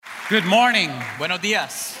Good morning. Buenos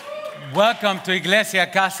días. Welcome to Iglesia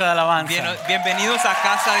Casa de Alabanza. Bienvenidos a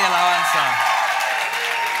Casa de Alabanza.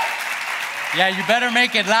 Yeah, you better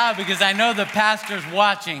make it loud because I know the pastor's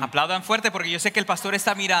watching. Aplaudan fuerte porque yo sé que el pastor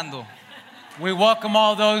está mirando. We welcome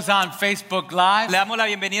all those on Facebook Live. Le damos la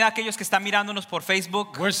bienvenida a aquellos que están mirándonos por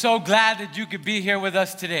Facebook. We're so glad that you could be here with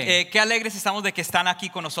us today. Qué alegres estamos de que están aquí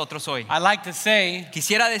con nosotros hoy. I'd like to say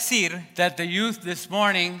Quisiera decir that the youth this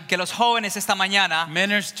morning que los jóvenes esta mañana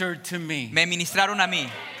ministered to me. me ministraron a mí.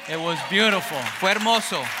 It was beautiful. Fue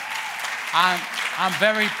hermoso. I'm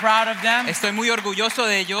very proud of them, Estoy muy orgulloso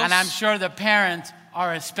de ellos. and I'm sure the parents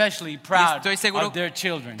are especially proud of their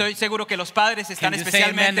children. Estoy seguro que los padres están Can you say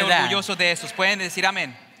amen especialmente to that? orgullosos de esos. Pueden decir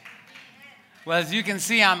amén. Well, as you can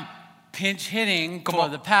see, I'm pinch hitting for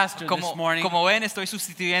the pastor this morning. Como ven, estoy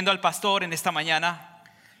sustituyendo al pastor en esta mañana.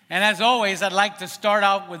 And as always, I'd like to start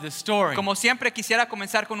out with a story. Como siempre quisiera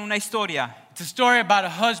comenzar con una historia. It's a story about a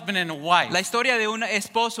husband and a wife. La historia de un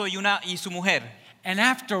esposo y su mujer. And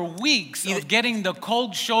after weeks of getting the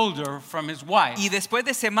cold shoulder from his wife, Y después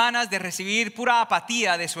de semanas de recibir pura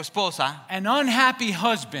apatía de su esposa, an unhappy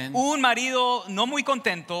husband un marido no muy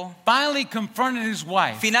contento finally confronted his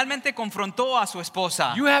wife. finalmente confrontó a su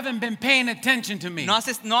esposa. You haven't been paying attention to me.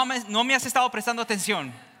 No me has estado prestando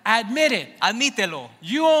atención. Admit it. Admítelo.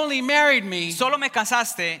 You only married me Solo te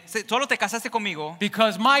casaste conmigo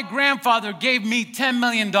because my grandfather gave me $10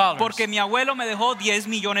 million. porque mi abuelo me dejó $10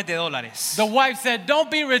 millones. The wife said, "Don't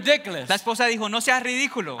be ridiculous. La esposa dijo, no seas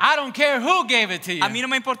ridículo. I don't care who gave it to you." A mí no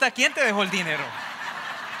me importa quién te dejó el dinero.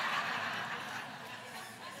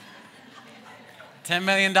 $10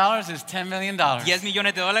 million is $10 million. $10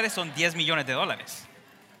 millones son $10 millones.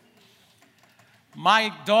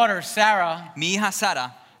 My daughter Sarah, Mi hija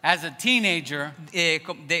Sara, as a teenager,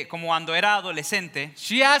 como cuando era adolescente,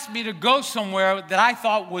 she asked me to go somewhere that I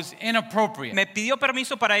thought was inappropriate. me pidió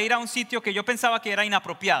permiso para ir a un sitio que yo pensaba que era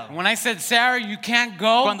inapropiado. When I said, "Sarah, you can't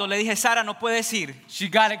go," Cuando le dije, Sara, no puedes ir, she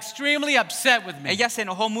got extremely upset with me. ella se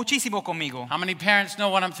enojó muchísimo conmigo. How many parents know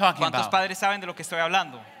what I'm talking ¿Cuántos about? padres saben de lo que estoy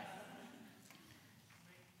hablando?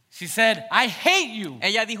 She said, "I hate you.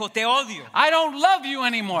 Ella dijo, te odio, I don't love you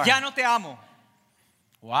anymore." ya no te amo.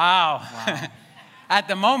 Wow. At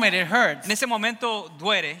the moment it hurts, En ese momento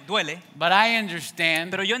duele, but I understand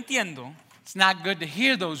pero yo entiendo. it's not good to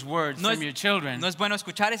hear those words No from your children. es bueno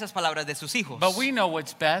escuchar esas palabras de sus hijos. But we know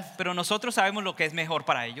what's best. Pero nosotros sabemos lo que es mejor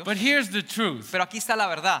para ellos. But here's the truth. Pero aquí está la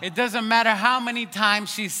verdad. It doesn't matter how many times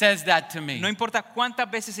she says that to me. No importa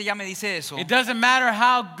cuántas veces ella me dice eso. It doesn't matter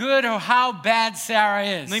how good or how bad Sarah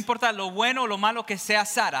is. No importa lo bueno o lo malo que sea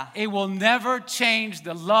Sara. It will never change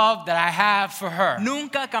the love that I have for her.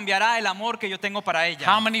 Nunca cambiará el amor que yo tengo para ella.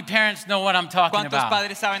 How many parents know what I'm talking ¿Cuántos about?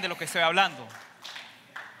 padres saben de lo que estoy hablando?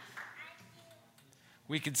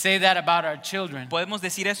 We could say that about our children. Podemos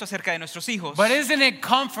decir eso acerca de nuestros hijos. But isn't it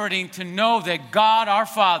comforting to know that God, our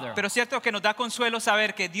Father, Pero es cierto que nos da consuelo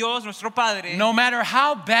saber que Dios, nuestro Padre, no matter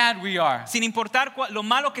how bad we are, sin importar lo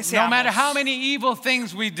malo que no seamos, matter how many evil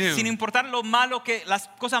things we do, sin importar las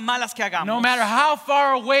cosas malas que hagamos, no matter how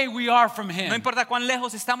far away we are from no Him, importa cuán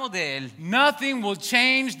lejos estamos de Él, nothing will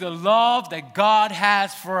change the love that God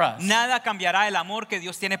has for us. nada cambiará el amor que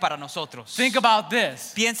Dios tiene para nosotros. Think about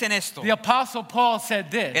this. Piensen esto. The Apostle Paul said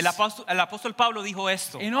this. El apóstol Pablo dijo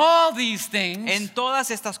esto. In all these things, En todas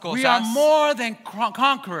estas we are cosas more than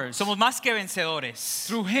conquerors somos más que vencedores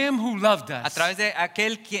through Him who loved a us. través de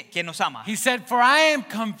aquel que nos ama. He said, "For I am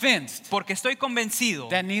convinced Porque estoy convencido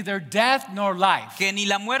that neither death nor life, que ni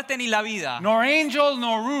la muerte ni la vida, nor angel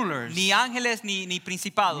nor rulers, ni ángeles ni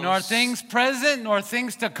principados, nor things present nor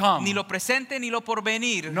things to come, ni lo presente ni lo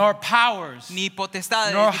porvenir, nor powers, ni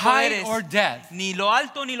potestades, nor ni height poderes, or depth, ni lo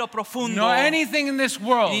alto ni lo profundo, nor anything in this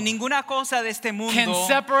world ni ninguna cosa de este can mundo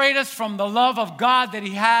separate us from the love of God that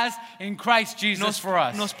He has in Christ Jesus for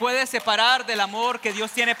us." nos puede separar del amor que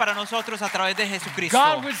Dios tiene para nosotros a través de Jesucristo.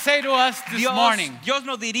 God would say to us this morning, Dios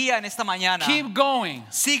nos diría en esta mañana, keep going,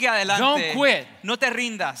 sigue adelante, Don't quit. no te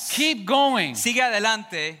rindas, keep going. sigue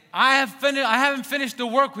adelante. I haven't finished the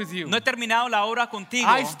work with you. No he terminado la obra contigo,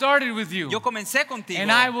 I started with you, yo comencé contigo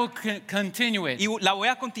and I will continue it. y la voy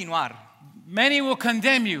a continuar. Many will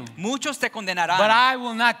condemn you, Muchos te condenarán, but I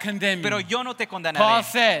will not condemn pero you. yo no te condenaré. Paul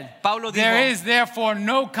said, Pablo dijo, "There is therefore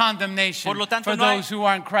no condemnation Por lo tanto, for no hay- those who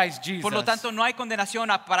are in Christ Jesus." Por lo tanto, no hay condenación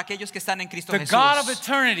para aquellos que están en Cristo The Jesús. God of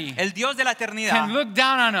eternity El Dios de la eternidad can look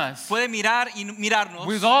down on us puede mirarnos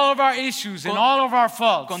with all of our issues and con- all of our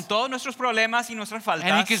faults, con todos nuestros problemas y nuestras and He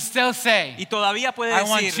faltas can still say, y todavía puede "I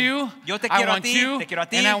want decir, you, yo te I quiero a want ti, you, te quiero a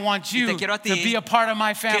ti, and I want y you te quiero a to be ti, a part of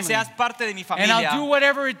my que family, seas parte de mi and I'll familia do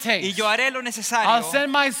whatever it y takes yo haré lo lo necesario. I'll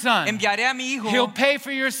send my son. Enviaré a mi hijo. He'll pay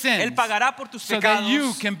for your sins. Él pagará por tus so pecados. that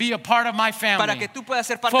you can be a part of my family. Para que tú puedas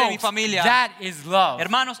ser parte de mi Folks, familia. that is love.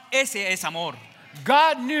 Hermanos, ese es amor.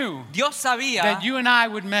 God knew Dios sabía that you and I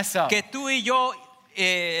would mess up. que tú y yo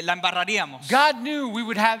la embarraríamos. God knew we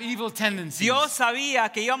would have evil tendencies. Dios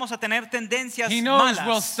sabía que íbamos a tener tendencias He knows malas.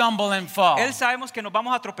 we'll stumble and fall. Él sabemos que nos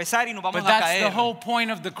vamos a tropezar y nos vamos But a that's caer. the whole point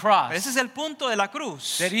of the cross. Pero ese es el punto de la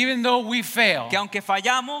cruz. That even though we fail, Que aunque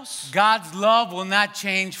fallamos, God's love will not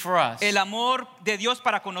change for us. el amor de Dios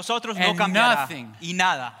para con nosotros no And cambiará. nothing, Y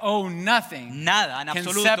nada, oh, nothing nada en can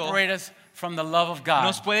absoluto separate us from the love of God.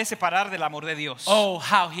 nos puede separar del amor de Dios. Oh,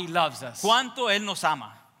 how He loves us. Cuánto Él nos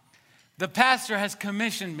ama. The pastor has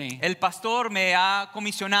commissioned me El pastor me ha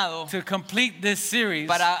comisionado to complete this series.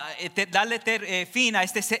 para darle fin a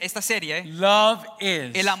esta serie. Love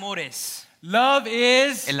is. El amor es. Love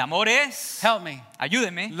is. El amor es. Help me.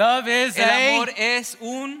 Ayúdeme. Love is El a. amor es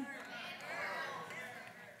un.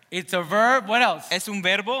 It's a verb. What else? Es un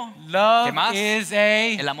verbo. Love ¿Qué más? is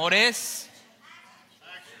a. El amor es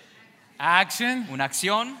Action. una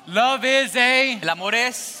acción. Love is a. El amor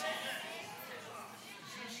es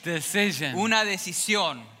Decision. una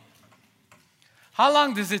decisión. How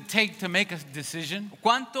long does it take to make a decision?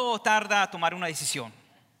 ¿Cuánto tarda tomar una decisión?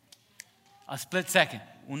 A split second.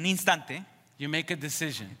 Un instante You make a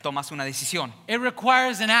decision. tomas una decisión. It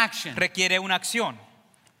requires an action. Requiere una acción.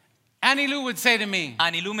 Annie Lou would say to me,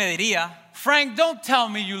 Anilú me diría, Frank, don't tell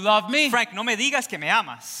me you love me. Frank, no me digas que me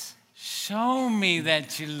amas. Show me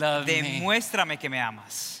that you love me. Demuéstrame que me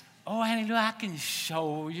amas. Oh, Annie Lou, I can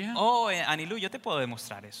show you. Oh, Anilú, yo te puedo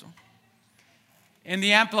demostrar eso. In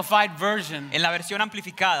the Amplified Version, En la versión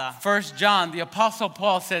amplificada, 1 John, the Apostle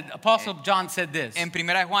John said this. en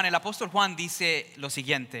 1 de Juan, el apóstol Juan dice lo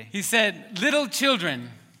siguiente. He said, little children,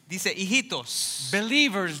 Dice, hijitos,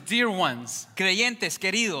 believers, dear ones, creyentes,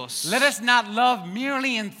 queridos, let us not love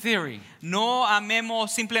merely in theory, no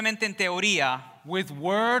amemos simplemente en teoría, with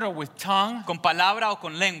word or with tongue, con palabra o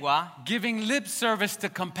con lengua, giving lip service to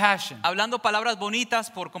compassion, hablando palabras bonitas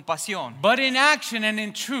por compasión, but in action and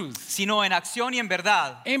in truth, sino en acción y en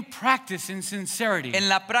verdad, in practice and sincerity, en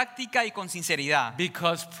la práctica y con sinceridad.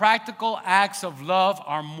 because practical acts of love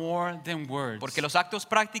are more than words. Porque los actos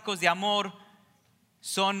prácticos de amor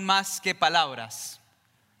son más que palabras.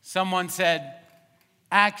 Someone said,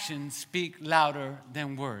 actions speak louder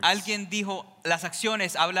than words. Alguien dijo, las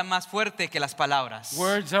acciones hablan más fuerte que las palabras.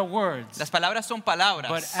 Words are words, Las palabras son but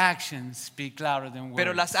palabras, actions speak louder than words.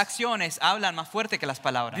 pero las acciones hablan más fuerte que las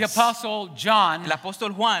palabras. The Apostle John, El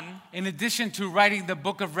apóstol Juan, in addition to writing the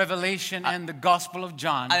book of Revelation and the Gospel of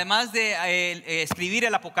John, además de escribir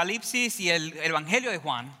el Apocalipsis y el Evangelio de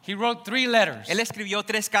Juan, he wrote 3 letters. él escribió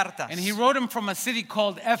 3 cartas. And he wrote them from a city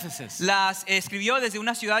called Ephesus. Las escribió desde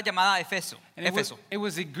una ciudad llamada Éfeso. And it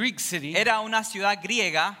was a Greek city. Era una ciudad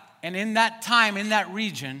griega And in that time, in that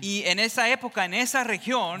region, y en esa época, en esa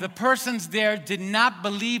región, the persons there did not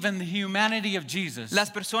believe in the humanity of Jesus.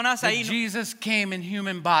 las personas That ahí Jesus came in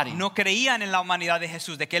human body. no creían en la humanidad de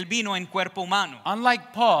Jesús, de que Él vino en cuerpo humano.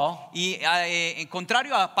 Unlike Paul, Y en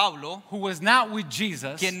contrario a Pablo, who was not with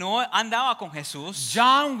Jesus, que no andaba con Jesús,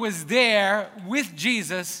 John was there with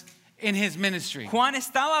Jesus in his ministry. Juan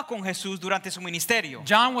estaba con Jesús durante su ministerio.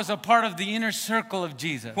 John was a part of the inner circle of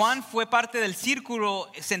Jesus. Juan fue parte del círculo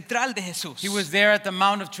central de Jesús. He was there at the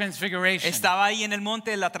Mount of Transfiguration. Estaba ahí en el monte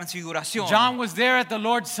de la transfiguración. John was there at the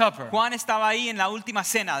Lord's Supper. Juan estaba ahí en la última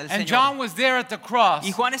cena del And Señor. John was there at the cross.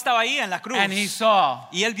 Y Juan estaba ahí en la cruz. And he saw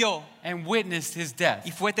Y él vio and witnessed his death. y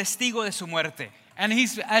fue testigo de su muerte. And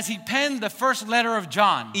as he penned the first letter of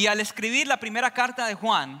John, Y al escribir la primera carta de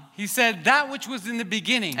Juan, he said, that which was in the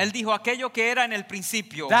beginning, él dijo aquello que era en el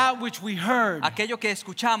principio, that which we heard, aquello que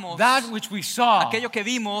escuchamos, that which we saw, aquello que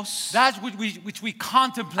vimos, that which we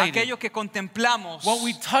contemplated, aquello que contemplamos, what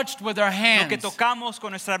we touched with our lo hands que tocamos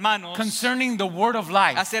con nuestras manos concerning the word of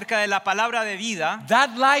life. acerca de la palabra de vida,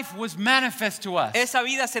 That life was manifest to us. esa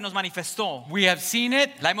vida se nos manifestó. We have seen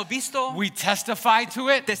it, La hemos visto, we testify to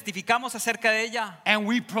it, testificamos acerca de ella and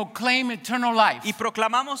we proclaim eternal life y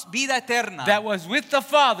proclamamos vida eterna that was with the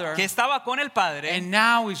Father que estaba con el Padre and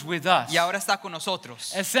now is with us. y ahora está con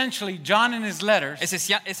nosotros. Essentially, John in his letters,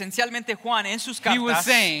 Esencialmente Juan en sus He was cartas,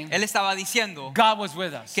 saying, él estaba diciendo God was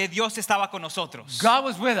with us. que Dios estaba con nosotros. God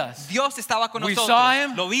was with us. Dios estaba con We nosotros. saw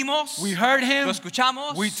him, Lo vimos, We heard him, lo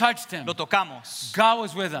escuchamos, we touched him. lo tocamos. God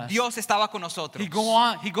was with us. Dios estaba con nosotros. He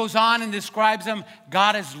goes on and describes him,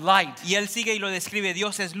 God is light. Y él sigue y lo describe,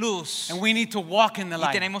 Dios es luz. And we need to walk in the y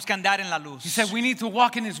light. tenemos que andar en la luz. He said we need to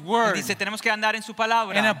walk in His Él word dice, tenemos que andar en su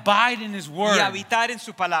palabra and abide in His y word. habitar en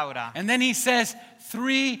su palabra. And then He says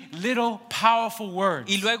 3 little powerful words.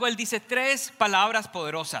 Y luego él dice 3 palabras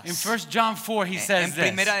poderosas. In 1 John 4 he says En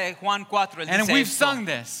primera this. de Juan 4 él And dice we've esto. sung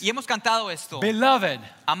this. Y hemos cantado esto. Beloved,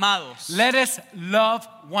 Amados, let us love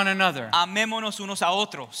one another. amémonos unos a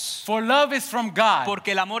otros, For love is from God. porque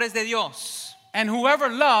el amor es de Dios. And whoever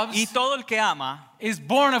loves Y todo el que ama is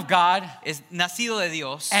born of God es nacido de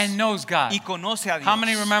Dios and knows God. y conoce a Dios. How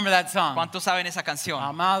many remember that song? ¿Cuántos saben esa canción?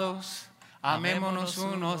 Amados, amémonos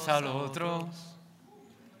unos al otro,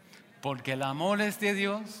 porque el amor es de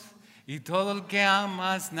Dios y todo el que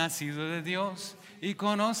ama es nacido de Dios y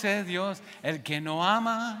conoce a Dios. El que no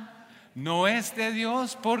ama no es de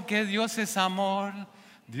Dios, porque Dios es amor.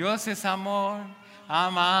 Dios es amor,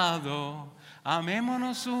 amado.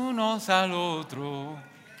 Amémonos unos al otro.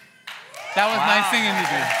 That was my singing to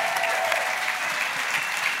do.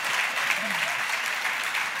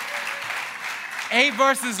 8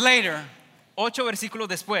 verses later, 8 versículos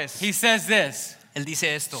después, he says this. él dice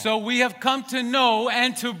esto. So we have come to know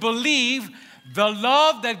and to believe the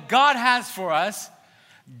love that God has for us.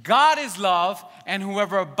 God is love, and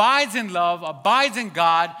whoever abides in love abides in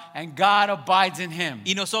God, and God abides in him.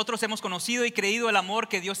 Y nosotros hemos conocido y creído el amor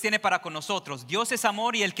que Dios tiene para con nosotros. Dios es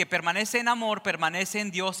amor y el que permanece en amor permanece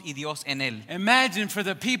en Dios y Dios en él. Imagine for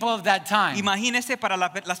the people of that time, Imagínese para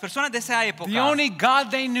las personas de esa época, the only God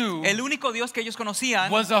they knew el único Dios que ellos conocían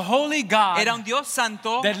was a holy God era un Dios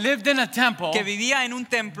santo that lived in a temple que vivía en un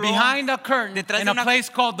templo behind a curtain detrás in de a una- place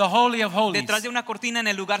called the Holy of Holies. detrás de una cortina en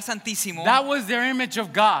el lugar santísimo. That was their image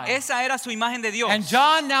of God. Esa era su imagen de Dios. And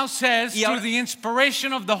John now says, Y ahora- through the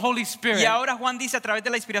inspiration of the Holy Spirit, Y ahora Juan dice a través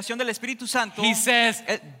de la inspiración del Espíritu Santo, he says,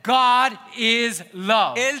 él, God is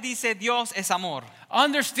love. él dice Dios es amor.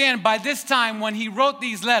 Understand, by this time when he wrote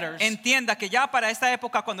these letters, Entienda que ya para esta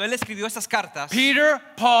época cuando él escribió estas cartas, Peter,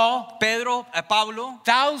 Paul, Pedro, Pablo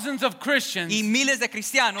thousands of Christians y miles de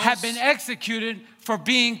cristianos have been executed for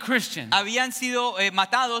being Christians. habían sido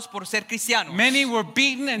matados por ser cristianos. Many were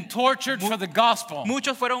beaten and tortured for the gospel.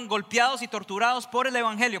 Muchos fueron golpeados y torturados por el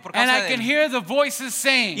evangelio por And causa I de can él. hear the voices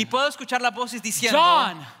saying, Y puedo escuchar las voces diciendo,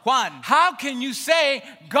 John, Juan, how can you say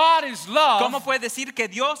God is ¿cómo love puedes decir que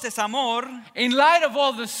Dios es amor in light of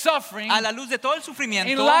all the suffering, a la luz de todo el in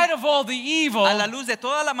sufrimiento, light of all the evil? a la luz de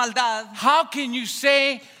toda la maldad? How can you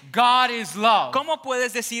say God is love? ¿Cómo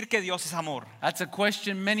puedes decir que Dios es amor? That's a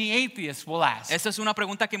question many atheists will ask. Esa es una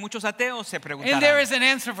pregunta que muchos ateos se And there preguntarán. is an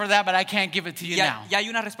answer for that, but I can't give it to you now. Ya hay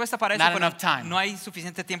una respuesta para eso, Not pero enough time. no hay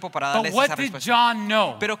suficiente tiempo para But darles what esa did respuesta. John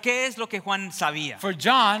know? Pero ¿qué es lo que Juan sabía? For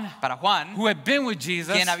John, Para Juan, who had been with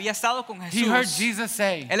Jesus, quien había estado con he heard Jesús, Jesus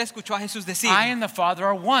say, él escuchó a Jesús decir, I and the Father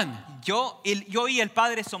are one. yo y el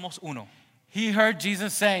Padre somos uno. He heard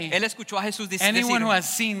Jesus say, Él escuchó a Jesús decir, anyone who has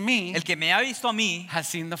seen me el que me ha visto a mí, has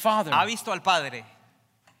seen the Father. ha visto al Padre.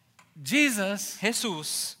 Jesus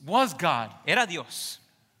Jesús was God. era Dios.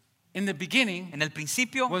 In the beginning En el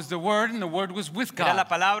principio was the Word, and the Word was with era la God.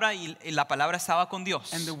 palabra y la palabra estaba con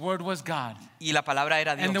Dios. And the Word was God. Y la palabra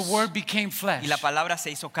era And the Dios. Word became flesh. Y la palabra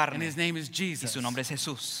se hizo And carne. his name is Y Jesus. su nombre es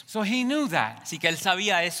Jesús. So he knew that. Así que él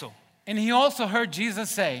sabía eso. And he also heard Jesus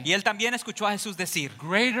say, Y él también escuchó a Jesús decir,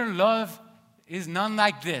 greater love is none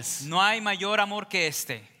like this, no hay mayor amor que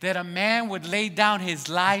este, that a man would lay down his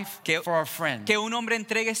life for a friend. que un hombre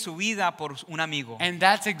entregue su vida por un amigo. And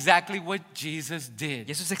that's exactly what Jesus Y did.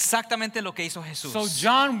 eso es exactamente lo que hizo Jesús. So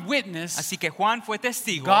John witnessed Así que Juan fue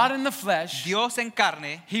testigo, God in the flesh. Dios en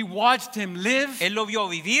carne, He watched him live. él lo vio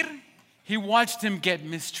vivir, He watched him get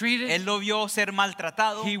mistreated. él lo vio ser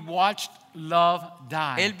maltratado, He watched love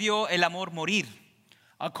él die. vio el amor morir.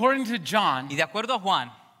 According to John, Y de acuerdo a Juan,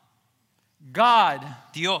 God,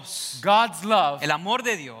 Dios, God's love el amor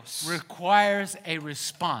de Dios requires a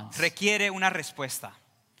response. requiere una respuesta.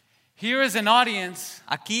 Here is an audience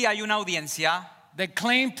Aquí hay una audiencia that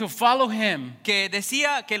claimed to follow him, que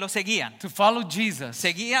decía que lo seguían, to follow Jesus.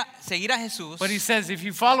 seguir a Jesús, But he says if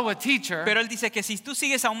you follow a teacher pero él dice que si tú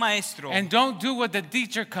sigues a un maestro and don't do what the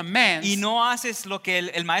teacher commands, y no haces lo que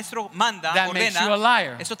el maestro manda, that makes you a ordena,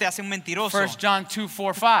 liar. eso te hace un mentiroso. 1 John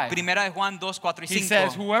 2:4-5. Primera de Juan 2, 4 y He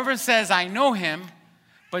says, 5. whoever says, I know him,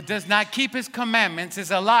 but does not keep his commandments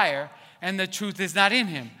is a liar, and the truth is not in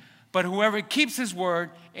him. But whoever keeps his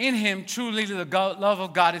word, in him truly the love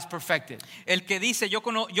of God is perfected. El que dice yo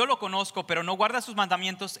lo conozco pero no guarda sus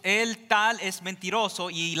mandamientos, él tal es mentiroso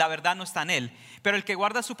y la verdad no está en él. Pero el que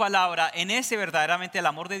guarda su palabra, en ese verdaderamente el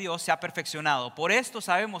amor de Dios se ha perfeccionado. Por esto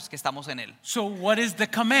sabemos que estamos en él. So what is the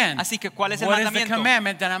command? Así que ¿cuál es el What is the mandamiento?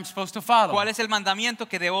 commandment that I'm supposed to follow? ¿Cuál es el mandamiento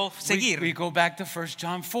que debo We seguir? go back to 1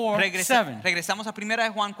 John 4:7. Regresamos a 1 de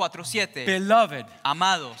Juan 4:7. Beloved,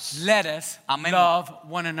 Amados, let us Amemos. love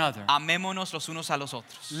one another. amémonos los unos a los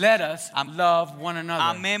otros. Let us love one another.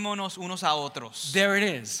 Amémonos unos a otros. There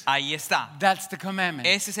it is. Ahí está. That's the commandment.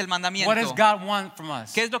 Ese es el What does mandamiento. God want from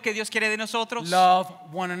us? ¿Qué es lo que Dios quiere de nosotros? Love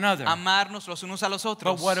one another. Amarnos los unos a los But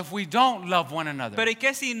otros. what if we don't love one another? Pero ¿y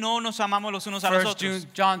qué si no nos amamos los unos a los 1 otros?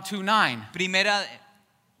 John 2:9. Primera,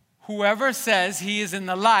 Whoever says he is in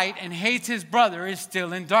the light and hates his brother is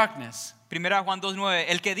still in darkness. Primera Juan 2:9.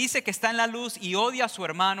 El que dice que está en la luz y odia a su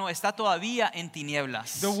hermano está todavía en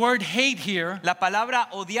tinieblas. The word hate here La palabra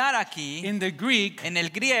odiar aquí, in the Greek en el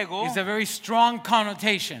griego, is a very strong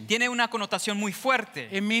connotation. tiene una connotación muy fuerte.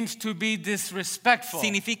 It means to be disrespectful,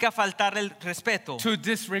 Significa faltar el respeto, to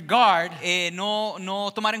disregard,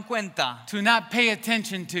 no tomar en cuenta, to not pay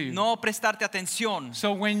attention to. no prestarte atención.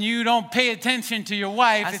 So when you don't pay attention to your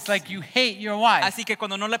wife, Así- it's like you hate your wife. Así que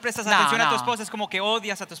cuando no le prestas No, atención a tu no. esposa es como que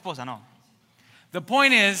odias a tu esposa, no. The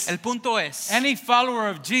point is, El punto es, any follower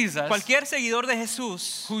of Jesus cualquier seguidor de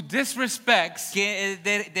Jesús who disrespects, que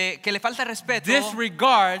le falta respeto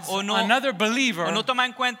disregards o no- another believer, o no toma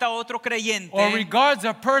en cuenta a otro creyente or regards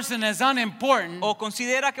a person as unimportant, o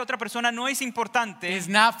considera que otra persona no es importante, is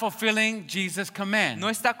not fulfilling Jesus' command. no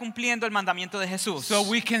está cumpliendo el mandamiento de Jesús. So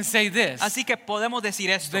we can say this. Así que podemos decir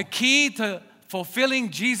esto, The key to fulfilling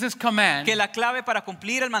Jesus' command que la clave para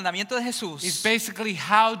cumplir el mandamiento de is Jesús basically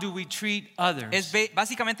how do we treat others. es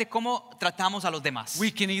básicamente cómo tratamos a los demás.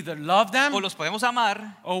 We can either love them O los podemos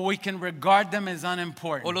amar or we can regard them as o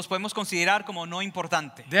unimportant. los podemos considerar como no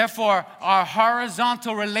importante. Therefore, our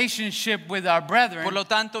horizontal relationship with our Por brethren lo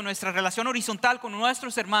tanto, nuestra relación horizontal con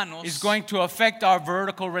nuestros hermanos is going to affect our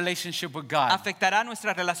vertical relationship with God. afectará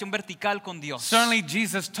nuestra relación vertical con Dios. Certainly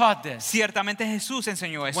Jesus taught this. Ciertamente Jesús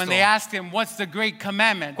enseñó esto. When they asked him, what's the great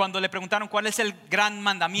commandment? Cuando le preguntaron cuál es el gran He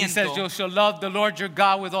mandamiento, says, you shall love the Lord your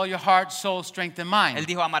God with all your heart, soul, strength, and él mind.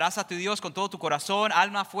 dijo, amarás a tu Dios con todo tu corazón,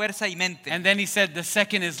 alma, fuerza y mente. And then he said, the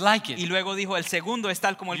second is like Y it. luego dijo, el segundo es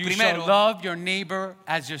tal como el You primero, shall love your neighbor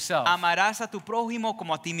as yourself. amarás a tu prójimo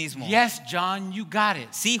como a ti mismo. Yes, John, you got it.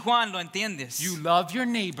 Sí, Juan, lo entiendes. You love your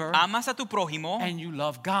neighbor Amas a tu prójimo and you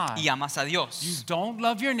love God. y amas a You Dios. don't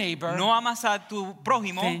love your neighbor, No amas a tu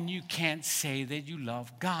prójimo, then you can't say that you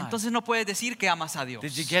love God. entonces no puedes decir que amas a Dios.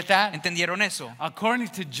 Did you get that? ¿Entendieron eso? According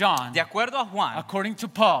to John, De acuerdo a Juan, according to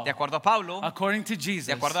Paul, de acuerdo a Pablo, according to de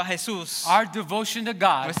Jesus, acuerdo a Jesús, our devotion to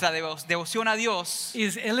God nuestra devoción a Dios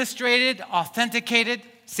is illustrated, authenticated,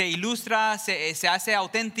 se ilustra, se hace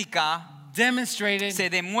auténtica, demonstrated se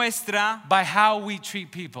demuestra by how we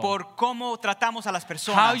treat people. por cómo tratamos a las How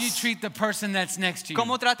personas. you treat the person that's next to you.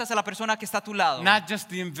 Cómo tratas a la persona que está a tu lado. Not just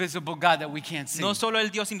the invisible God that we can't see. No solo el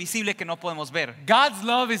Dios invisible que no podemos ver. God's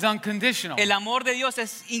love is unconditional. El amor de Dios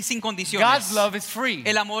es sin condiciones. God's love is free.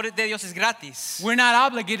 El amor de Dios es gratis. We're not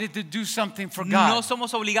obligated to do something for No God.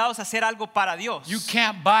 somos obligados a hacer algo para Dios. You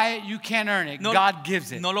can't buy it, you can't earn it. No, God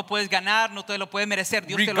gives it. no lo puedes ganar, no te lo puedes merecer.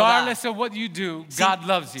 Dios te lo da. Regardless of what you do, God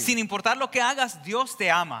loves you. Sin importar lo que hagas, Dios te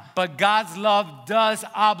ama. But God's love does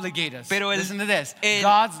obligate us. Pero Listen to this. el-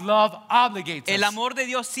 God's love obligates El us amor de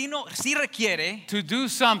Dios sí requiere to do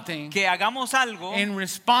something que hagamos algo in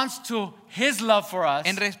response to His love for us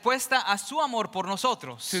en respuesta a su amor por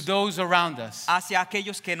nosotros to those around us. hacia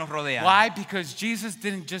aquellos que nos rodean. Why? Because Jesus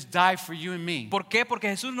didn't just die for you and me. ¿Por qué? Porque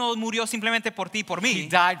Jesús no murió simplemente por ti y por He mí.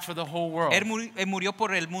 died for the whole world. Él murió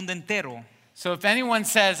por el mundo entero. So if anyone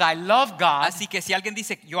says, I love God Así que si alguien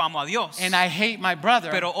dice yo amo a Dios, and I hate my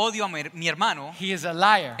brother, pero odio a mi hermano, he is a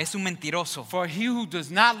liar. es un mentiroso. For he who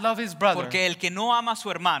does not love his brother, Porque el que no ama a su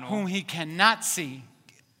hermano, whom he cannot see,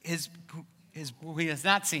 who he has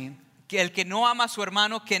not seen, el que no ama a su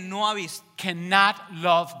hermano que no ha visto, cannot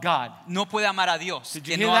love God. no puede amar a Dios, Did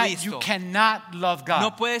que you hear no ha that? You visto. cannot love God.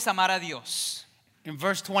 No puedes amar a Dios. In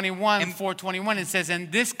verse 21, En- 4:21, it says,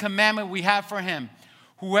 and this commandment we have for him,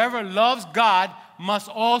 whoever loves God must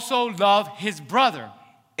also love his brother.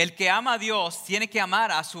 El que ama a Dios tiene que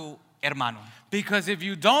amar a su hermano. Because if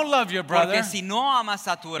you don't love your brother, Porque si no amas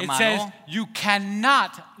a tu it says hermano, you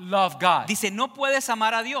cannot love God. dice no puedes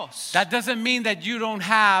amar a Dios. That doesn't mean that you don't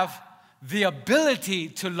have the ability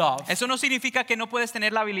to love. Eso no significa que no puedes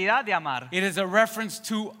tener la habilidad de amar. It is a reference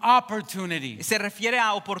to opportunity. Se refiere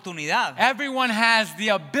a oportunidad. Everyone has the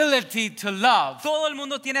ability to love, Todo el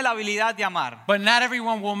mundo tiene la habilidad de amar, but not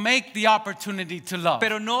everyone will make the opportunity to love.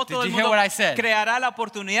 pero no todo Did el you hear mundo what I said? creará la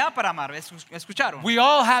oportunidad para amar. ¿Escucharon? We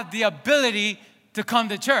all have the ability to come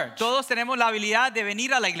to church. Todos tenemos la habilidad de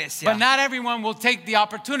venir a la iglesia. But not everyone will take the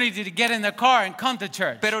opportunity to get in the car and come to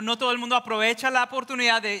church. Pero no todo el mundo aprovecha la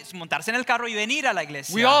oportunidad de montarse en el carro y venir a la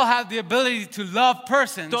iglesia. We all have the ability to love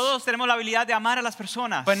persons. Todos tenemos la habilidad de amar a las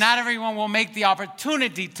personas. But not everyone will make the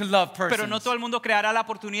opportunity to love persons. Pero no todo el mundo creará la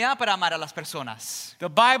oportunidad para amar a las personas. The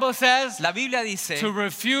Bible says La Biblia dice to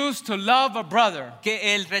refuse to love a brother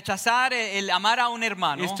que el rechazar, el amar a un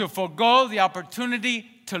hermano is to forgo the opportunity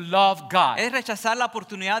to love God. es rechazar la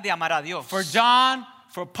oportunidad de amar a Dios. For John,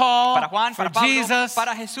 for Paul, Para Juan, for para Pablo, Jesus,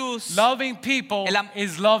 para Jesús, loving people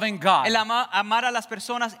is loving God. el amar a las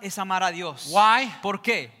personas es amar a Dios. Why? ¿Por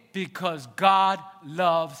qué? Because God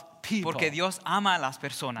loves people. Porque Dios ama a las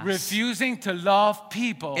personas. Refusing to love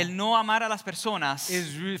people El no amar a las personas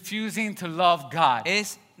is refusing to love God.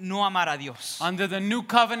 es no amar a Dios. Under the new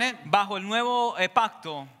covenant, Bajo el nuevo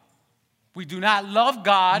pacto, we do not love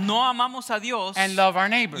God no amamos a Dios and love our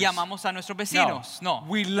neighbors. y amamos a nuestros vecinos. No.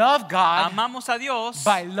 We love God Amamos a Dios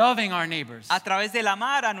by loving our neighbors. a través del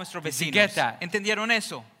amar a nuestros Did you vecinos. get that? ¿Entendieron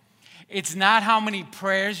eso? It's not how many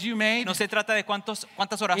prayers you made. No se trata de cuántas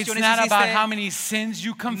It's oraciones not about how hiciste. many sins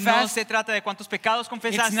you No confess. se trata de cuántos pecados It's not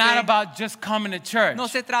confesaste. about just coming to church. No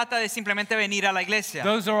se trata de simplemente venir a la iglesia.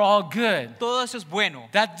 Those are all good. Todo eso es bueno.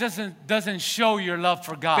 That doesn't show your love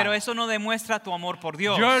for God. Pero eso no demuestra tu amor por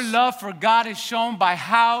Dios. Your love for God is shown by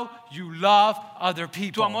how you love other Tu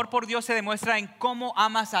people. amor por Dios se demuestra en cómo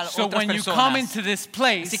amas a So otras when you come personas. into this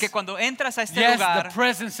place, Así que cuando entras a este yes, lugar, the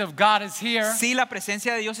presence of God is here. sí, la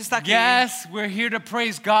presencia de Dios está aquí. Yes, we're here to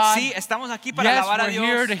praise God. Sí, estamos aquí para Yes, alabar a we're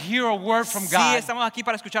here to Dios. hear a word from Sí, God. estamos aquí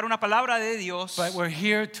para escuchar una palabra de Dios. But we're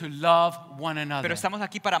here to love one another. Pero estamos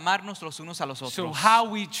aquí para amarnos los unos a los So otros. how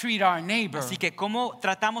we treat our neighbor Así que cómo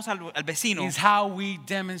tratamos al vecino is how we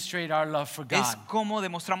demonstrate our love for es God. cómo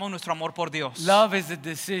demostramos nuestro amor por Dios. Love is a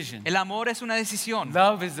decision. El amor es una decisión.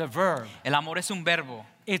 Love is a verb. El amor es un verbo.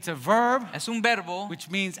 It's a verb Es un verbo which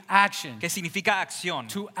means action. que significa acción.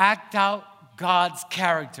 To act out God's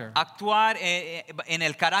character. Actuar en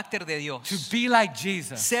el carácter de Dios. To be like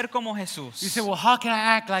Jesus. Ser como Jesús. You say, well, how can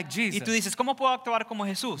I act like Y tú Jesus? dices, ¿cómo puedo actuar como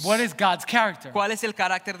Jesús? What is God's character? ¿Cuál es el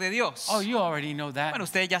carácter de Dios? Oh, you already know that. Bueno,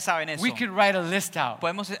 ustedes ya saben eso. We could write a list out.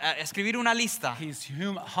 Podemos escribir una lista. He's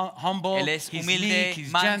humble, Él es he's humilde, meek,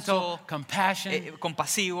 he's manso, gentle, compassionate.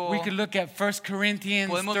 Compasivo. We could look at 1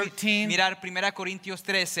 Corinthians Podemos 13. mirar 1 Corintios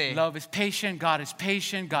 13. Love is patient, God is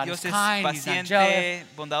patient, God Dios is es kind, He's not paciente, jealous,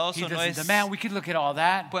 He bondadoso, no doesn't es. demand. We could look at all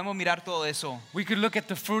that. Podemos mirar todo eso. We could look at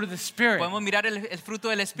the fruit of the Spirit. Podemos mirar el fruto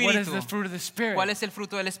del What is Espíritu. the fruit of the Spirit? ¿Cuál es el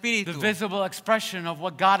fruto del The Espíritu? visible expression of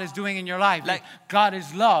what God is doing in your life. La- God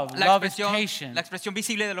is love. La Love is expresión, patient. la expresión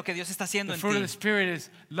visible de lo que Dios está haciendo The en fruit of the ti. Spirit is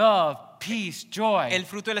love, peace, joy. El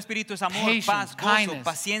fruto del Espíritu es amor, Patience, paz, gozo, kindness.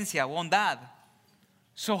 paciencia, bondad.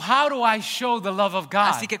 So how do I show the love of God?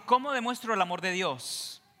 Así que, ¿cómo demuestro el amor de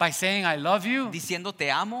Dios? By saying I love you? Diciendo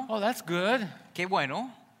te amo, Oh, that's good. qué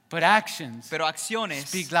bueno. But actions Pero acciones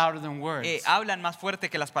speak louder than words. hablan más fuerte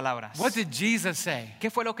que las palabras. What did Jesus say? ¿Qué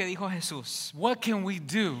fue lo que dijo Jesús? What can we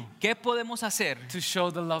do ¿Qué podemos hacer to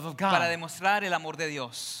show the love of para God? demostrar el amor de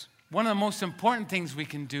Dios? One of the most important things we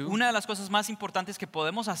can do, Una de las cosas más importantes que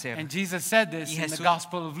podemos hacer. and Jesus said this Y in the Jesús-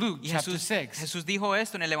 Gospel of Luke, Y chapter Jesús, 6. Jesús dijo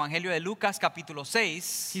esto en el Evangelio de Lucas capítulo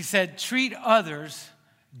 6. He said, treat others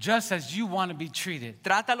just as you want to be treated.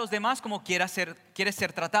 Trata a los demás como quieres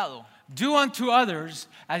ser tratado. Do unto others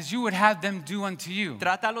as you would have them do unto you.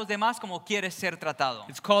 Trata a los demás como quieres ser tratado.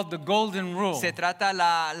 It's called the golden rule. Se trata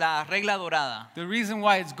la regla dorada. The reason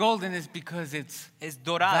why it's golden is because it's Es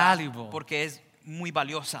dorada valuable. porque es muy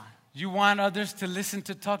valiosa. You want others to listen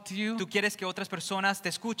to talk to you? Tú quieres que otras personas te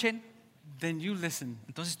escuchen, Then you listen.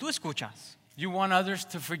 entonces tú escuchas. You want others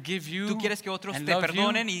to forgive you Tú quieres que otros and te love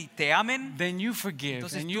perdonen you? y te amen, Then you forgive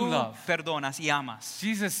entonces and you tú love. perdonas y amas.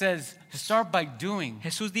 Jesus says, start by doing.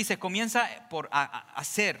 Jesús dice, comienza por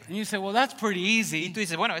hacer. And you say, well, that's pretty Y easy. tú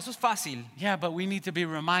dices, bueno, eso es fácil. Yeah, but we need to be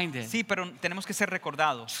reminded. Sí, pero tenemos que ser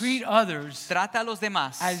recordados. Treat others Trata a los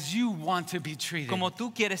demás as you want to be treated. como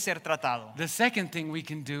tú quieres ser tratado. The second thing we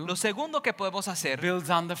can do Lo segundo que podemos hacer builds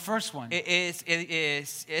on the first one.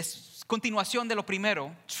 es continuación de lo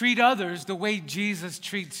primero. Treat others the way Jesus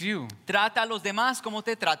treats you. Trata a los demás como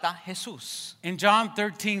te trata Jesús. In John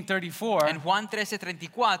 13:34, En Juan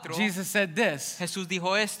 13:34, Jesus said this, Jesús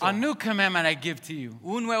dijo esto. a new commandment I give to you,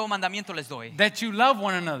 Un nuevo mandamiento les doy. that you love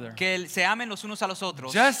one another, Que se amen los unos a los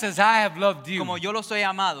otros. just as I have loved you. Como yo los he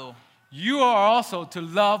amado. you are also to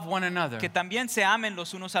love one another. que también se amen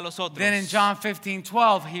los unos a los otros. Then in John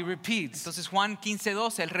 15:12, he repeats, Entonces Juan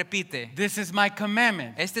 15:12 él repite, this is my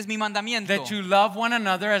commandment, este es mi mandamiento, that you love one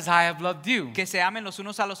another as I have loved you. que se amen los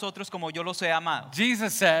unos a los otros como yo los he amado.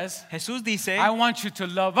 Jesus says, Jesús dice, I want you to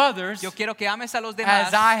love others yo quiero que ames a los demás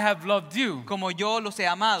as I have loved you. como yo los he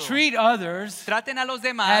amado. Treat others Traten a los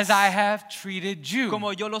demás as I have treated you.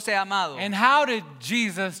 como yo los he amado. And how did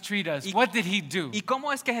Jesus treat us? What did he do? ¿Y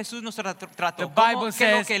cómo es que Jesús nos trató? The Bible ¿Qué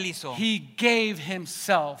es lo says que él hizo? he gave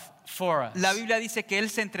himself for us. La Biblia dice que él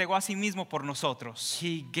se entregó a sí mismo por nosotros.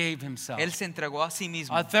 He gave himself. Él se entregó a sí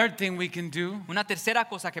mismo. A third thing we can do Una tercera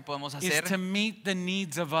cosa que podemos is hacer to meet the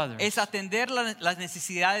needs of others. es atender las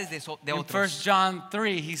necesidades de In 1 otros. John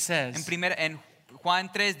 3, he says, En Juan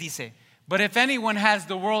 3 dice, but if anyone has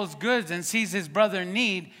the world's goods and sees his brother in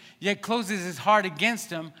need, yet closes his heart against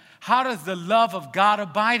him, how does the love of God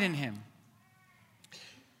abide in him?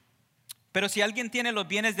 pero si alguien tiene los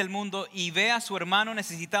bienes del mundo y ve a su hermano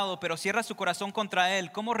necesitado, pero cierra su corazón contra él,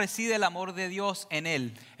 ¿cómo reside el amor de Dios en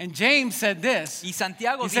él? And James said this. Y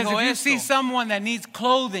Santiago He says, dijo if you esto. see someone that needs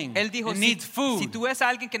clothing Él dijo, and si needs food, tú ves a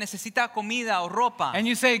alguien que necesita comida o ropa and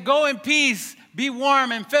you say, go in peace, be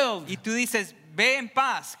warm and filled, y tú dices, ve en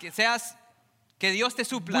paz, que Dios te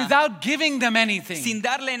supla, without giving them anything, sin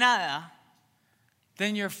darle nada,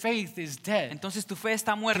 then your faith is dead. entonces tu fe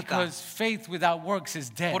está muerta. Because faith without works is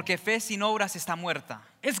dead. Porque fe sin obras está muerta.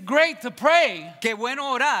 It's great to pray, Qué bueno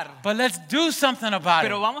orar, but let's do something about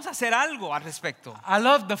pero it. vamos a hacer algo al respecto. I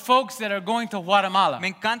love the folks that are going to Guatemala Me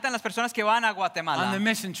encantan las personas que van a on the Guatemala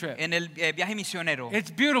mission trip. en el viaje misionero. It's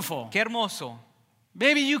beautiful. Qué hermoso.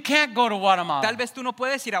 Maybe you can't go to Guatemala, Tal vez tú no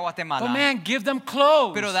puedes ir a but Guatemala, man, give them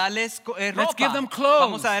clothes. pero dales Let's ropa. give them clothes.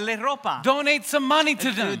 Vamos a darles ropa. Donate some money to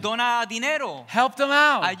them. Dona dinero. Help them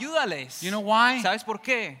out. Ayúdales. You know why? ¿Sabes por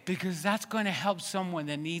qué? Because that's going to help someone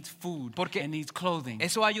that needs food Porque and needs clothing.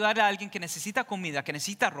 Eso va a ayudar a alguien que necesita comida, que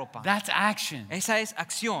necesita ropa. That's action. Esa es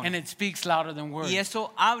acción. And it speaks louder than words. Y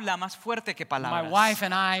eso habla más fuerte que My palabras. wife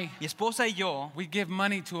and I, Mi esposa y yo, we give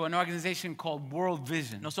money to an organization called World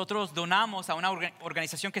Vision. nosotros donamos a una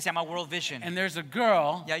organización que se llama World Vision. And there's a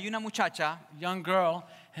girl, Y hay una muchacha, young girl,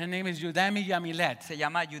 her name is Yudami Yamilet. se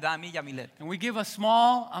llama Yudami Yamilet. And we give a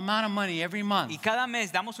small amount of money every Y month. cada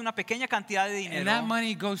mes damos una pequeña cantidad de And that dinero.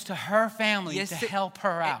 money goes to her family Y to help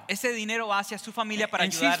her out. ese dinero va hacia su familia para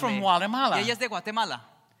And she's from ayudarle. Guatemala. Y ella es de Guatemala.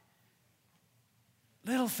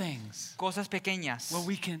 Little things Cosas pequeñas where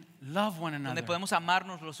we can love one donde another podemos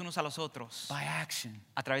amarnos los unos a los otros by action.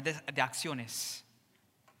 a través de acciones.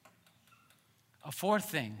 A fourth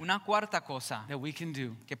thing Una cuarta cosa that we can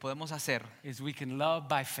do que podemos hacer is we can love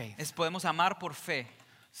by faith. es podemos amar por fe.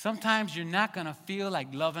 Sometimes you're not going to feel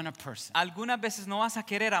like loving a person. Algunas veces no vas a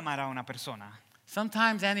querer amar a una persona.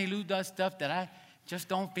 Sometimes Annie Lou does stuff that I just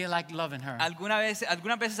don't feel like loving her. Algunas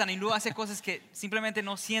veces Anilú hace cosas que simplemente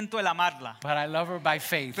no siento el amarla, But I love her by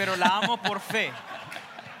faith. pero la amo por fe.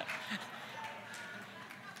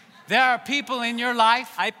 There are people in your life.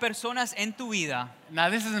 Hay personas en tu vida. Now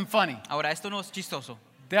this isn't funny. Ahora, esto no es chistoso.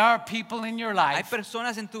 There are people in your Hay life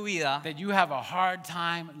personas en tu vida that you have a hard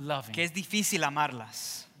time loving. que es difícil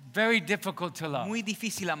amarlas. Very difficult to love. Muy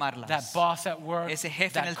difícil That amarlas. boss at work, Ese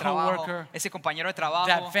jefe en that el trabajo, coworker, ese compañero de trabajo,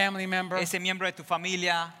 that family member. ese miembro de tu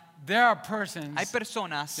familia. There are persons Hay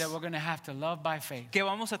personas that we're going to have to love by faith. que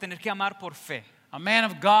vamos a tener que amar por fe. A man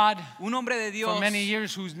of God Un hombre de Dios for many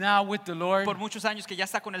years who's now with the Lord. por muchos años que ya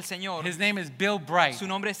está con el Señor. His name is Bill Bright. Su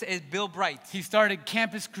nombre es Bill Bright. He started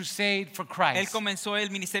Campus Crusade for Él Christ. comenzó el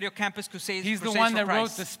ministerio Campus Crusade He's the for one that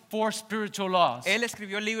wrote Christ. the 4 spiritual laws. Él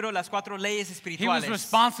escribió el libro Las Cuatro Leyes He was Espirituales.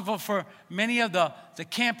 responsible for many of the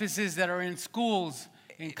campuses that are in schools,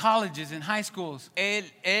 in colleges, in high schools.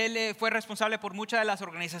 Él fue responsable por muchas de las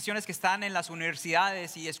organizaciones que están en las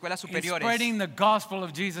universidades y escuelas In superiores spreading the gospel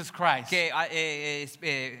of Jesus Christ. que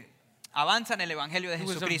avanzan el evangelio de He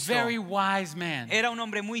was a Jesucristo. very wise man. Era un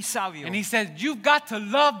hombre muy sabio. And he said, you've got to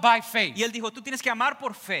love by faith. Y él dijo, tú tienes que amar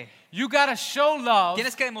por fe. You got to show love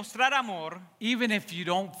Tienes que demostrar amor even if you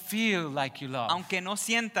don't feel like you love. aunque no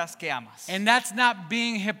sientas que amas. And that's not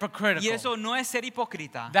being Y hypocritical. eso no es ser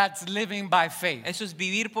hipócrita. That's living by faith. Eso es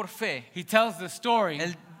vivir por fe. He tells the story,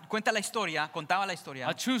 Él contaba la historia.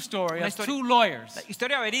 a true story Una of historia- 2 lawyers. La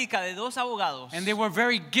historia verídica de dos abogados. And they were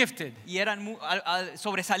very gifted. Y eran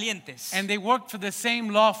sobresalientes. And they worked for the same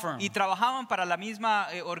law firm. Y trabajaban para la misma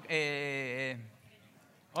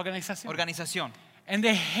Organización. organización. And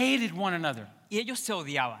they hated one another. Y ellos se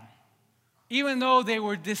odiaban. Even though they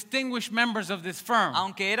were distinguished members of this firm,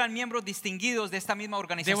 Aunque eran miembros distinguidos de esta misma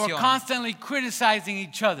they were organización. constantly criticizing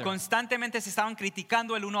each other. Constantemente se estaban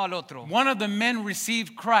criticando el uno al otro. One of the men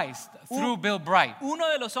received Christ through Bill Bright. Uno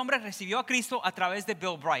de los hombres recibió a Cristo a través de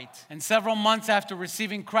Bill Bright. And several months after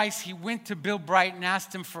receiving Christ, he went to Bill Bright and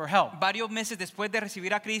asked him for help. Varios meses después de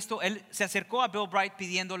recibir a Cristo, él se acercó a Bill Bright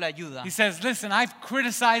pidiéndole ayuda. He says, listen, I've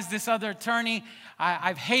criticized this other attorney.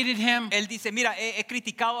 I've hated him. Él dice, mira, he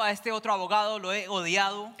criticado a este otro abogado, lo he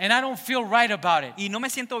odiado And I don't feel right about it. y no me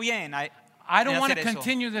siento bien. I don't en want to hacer eso.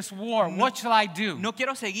 continue this war. What shall I do? No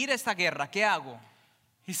quiero seguir esta guerra, ¿qué hago?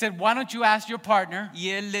 He said, why don't you ask your partner Y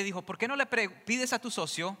él le dijo, ¿por qué no le pides a tu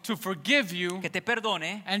socio to forgive you que te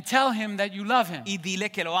perdone and tell him that you love him? y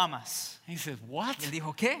dile que lo amas? He said, what? Y él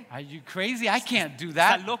dijo, ¿qué? Are you crazy? I can't do Estás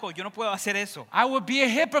that. loco, yo no puedo hacer eso. I would be a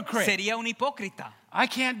hypocrite. Sería un hipócrita. I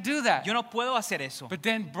can't do that. Yo no puedo hacer eso. But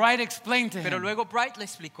then Bright explained to Pero him, luego Bright le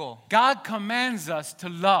explicó, God commands us to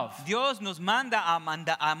love. Dios nos manda a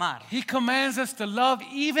amar. He commands us to love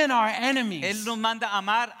even our enemies. Él nos manda a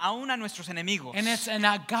amar aún a nuestros enemigos. And it's an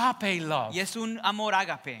agape love. Y es un amor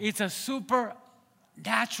ágape. It's a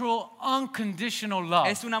supernatural, unconditional love,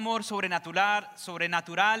 Es un amor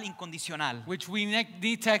sobrenatural, incondicional, which we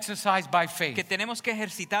need to exercise by que faith. tenemos que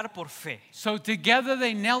ejercitar por fe. So together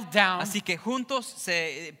they knelt down, Así que juntos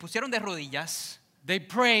se pusieron de rodillas, they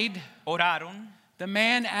prayed. oraron. The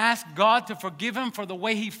man asked God to forgive him for the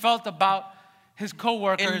way he felt about his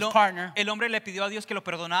coworker, his partner. El hombre le pidió a Dios que lo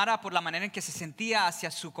perdonara por la manera en que se sentía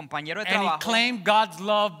hacia su compañero de And he trabajo. claimed God's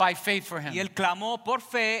love by faith for Y him. él clamó por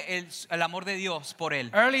fe el amor de Dios por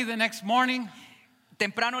él. Early the next morning,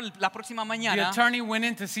 Temprano la próxima the mañana, attorney went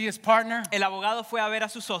in to see his partner el abogado fue a ver a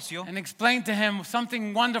su socio and explained to him,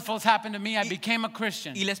 something wonderful has happened to me. I became a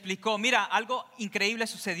Christian. y le explicó, mira, algo increíble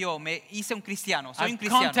sucedió, me hice un cristiano, soy un I've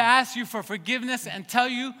come to cristiano. ask you for forgiveness and tell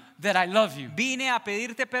you that I love you. Vine a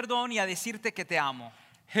pedirte perdón y a decirte que te amo.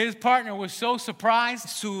 His partner was so surprised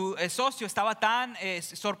Su socio estaba tan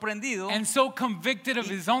sorprendido and so convicted of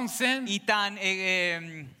his own sin. y tan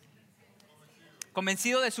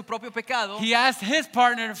convencido de su propio pecado He asked his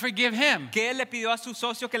partner to forgive him. que él le pidió a su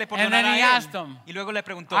socio que le then perdonara he a asked él. him, Y luego le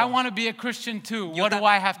preguntó, I want to be a Christian too. yo, What do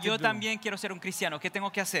I have to yo do? también quiero ser un cristiano, ¿qué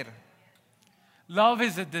tengo que hacer? Love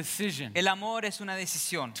is a decision El amor es una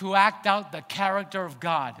decisión to act out the character of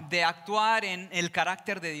God. de actuar en el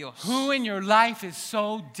carácter de Dios. Who in your life is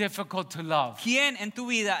so difficult to love? ¿Quién en tu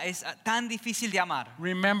vida es tan difícil de amar?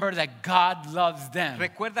 Remember that God loves them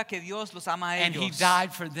Recuerda que Dios los ama a and He ellos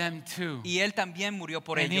died for them too. y Él también murió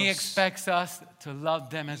por And He ellos. expects us to love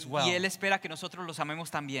them as well. Y Él espera que nosotros los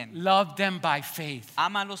amemos también. Love them by faith.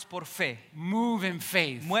 Ámalos por fe. Move in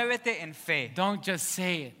faith. Muévete en fe. Don't just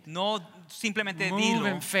say it. No simplemente Move dilo.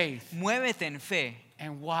 in faith Muévete en fe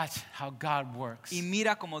and watch how God works. y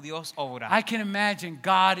mira cómo Dios obra. I can imagine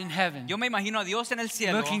God in heaven Yo me imagino a Dios en el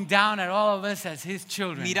cielo looking down at all of us as His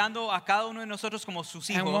children. mirando a cada uno de nosotros como sus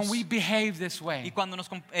And hijos. when we behave this Y way, cuando nos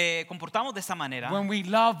comportamos de esta manera, when we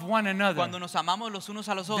love one another, cuando nos amamos los unos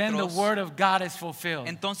a los then the otros, word of God is fulfilled.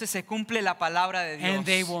 entonces se cumple la palabra de And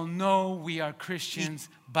they Dios. will know we are Christians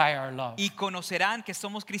by our love. Y conocerán que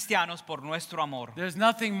somos cristianos por nuestro amor. There's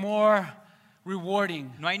nothing more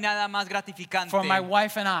rewarding No hay nada más gratificante for my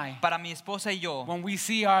wife and I para mi esposa y yo when we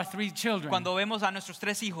see our 3 children cuando vemos a nuestros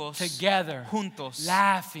 3 hijos together, juntos,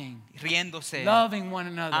 laughing, riéndose, loving one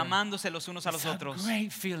another. amándose los unos a los It's a otros.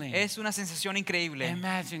 great feeling. Es una sensación increíble.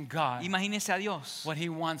 Imagine God, Imagínese a Dios, what He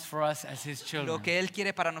wants for us as His lo children. que Él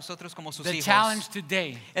quiere para nosotros como sus The hijos. challenge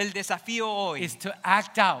today El desafío hoy is to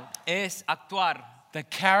act out es actuar the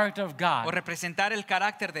character of o God, representar el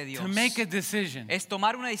carácter de Dios. to make a decision. Es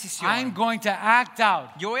tomar una I'm decisión. going to act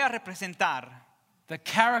out Yo voy a representar the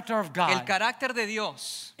character of el God carácter de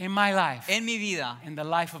Dios in my life, en mi vida, in the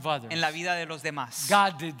life of others. en la vida de los demás.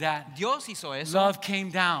 God did that. Dios hizo eso. Love came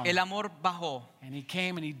down, El amor bajó and He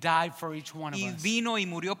came and He died for each one of y us. vino y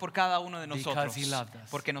murió por cada uno de nosotros He loved us.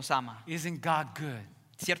 porque nos ama. Isn't God good?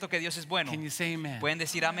 ¿Cierto que Dios es bueno? Can you say amen? Pueden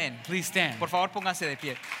decir amén. Please stand. Por favor, pónganse de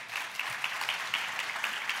pie.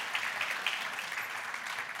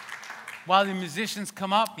 While the musicians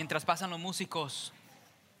come up, Mientras pasan los músicos,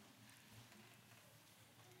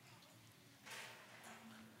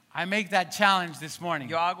 I make that challenge this morning.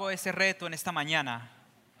 yo hago ese reto en esta mañana.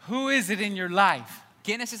 Who is it in your life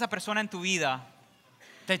 ¿Quién es esa persona en tu vida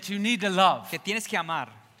that you need to love? que tienes que amar?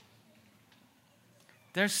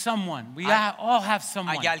 There's someone. We Hay- all have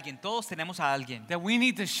someone Hay alguien, todos tenemos a alguien that we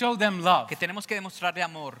need to show them love. que tenemos que demostrarle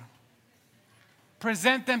amor.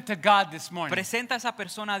 Present them to God this morning. Presenta a esa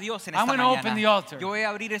persona a Dios en I'm esta gonna open the mañana. altar. Yo voy a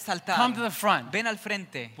abrir este altar. Come to the front. Ven al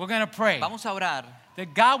frente. We're going to pray Vamos a orar.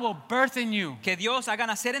 that God will birth in you Que Dios haga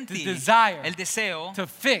nacer en the ti desire el deseo to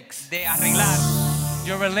fix de arreglar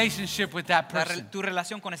your relationship with that person. tu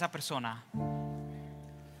relación con esa persona.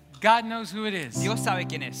 God knows who it is. Dios sabe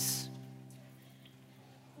quién es.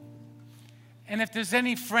 And if there's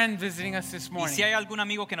any friend visiting us this Y morning si hay algún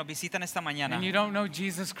amigo que nos visita en esta mañana and you don't know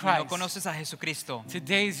Jesus y no Christ, conoces a Jesucristo,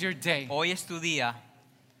 today's your day. hoy es tu día.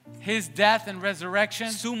 His death and resurrection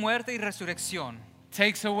Su muerte y resurrección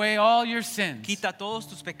takes away all your sins quita todos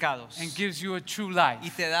tus pecados and gives you a true y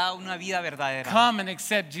life. te da una vida verdadera. Come and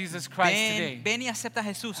accept Jesus Christ Ven, today ven y acepta a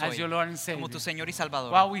Jesús as hoy your Lord and como tu Savior. Señor y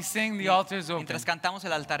Salvador. While we sing, the altar is open. Mientras cantamos,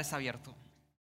 el altar está abierto.